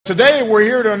Today, we're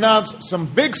here to announce some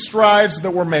big strides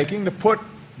that we're making to put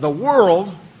the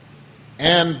world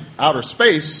and outer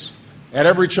space at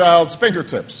every child's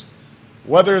fingertips,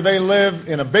 whether they live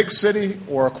in a big city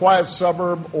or a quiet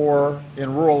suburb or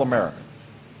in rural America.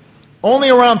 Only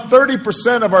around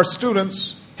 30% of our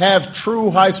students have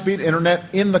true high-speed internet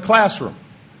in the classroom.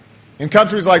 In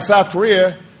countries like South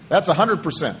Korea, that's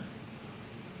 100%.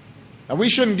 Now, we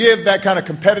shouldn't give that kind of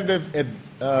competitive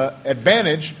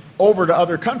advantage over to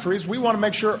other countries. We want to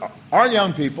make sure our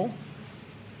young people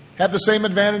have the same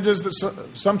advantages that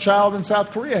some child in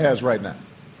South Korea has right now.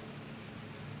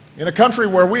 In a country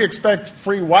where we expect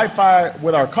free Wi-Fi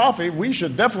with our coffee, we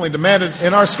should definitely demand it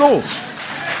in our schools.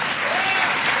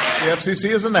 The FCC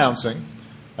is announcing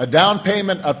a down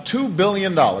payment of $2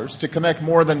 billion to connect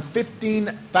more than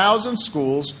 15,000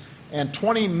 schools and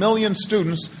 20 million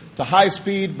students to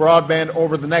high-speed broadband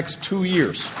over the next 2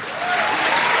 years.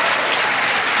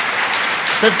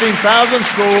 15,000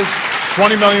 schools,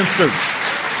 20 million students.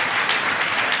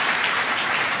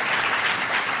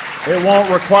 It won't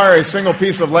require a single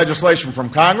piece of legislation from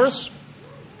Congress.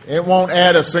 It won't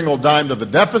add a single dime to the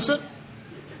deficit.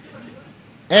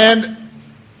 And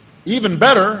even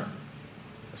better,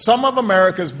 some of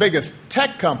America's biggest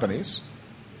tech companies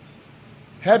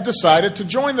have decided to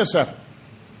join this effort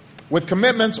with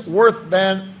commitments worth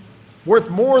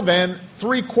more than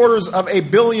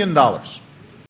 $750 million.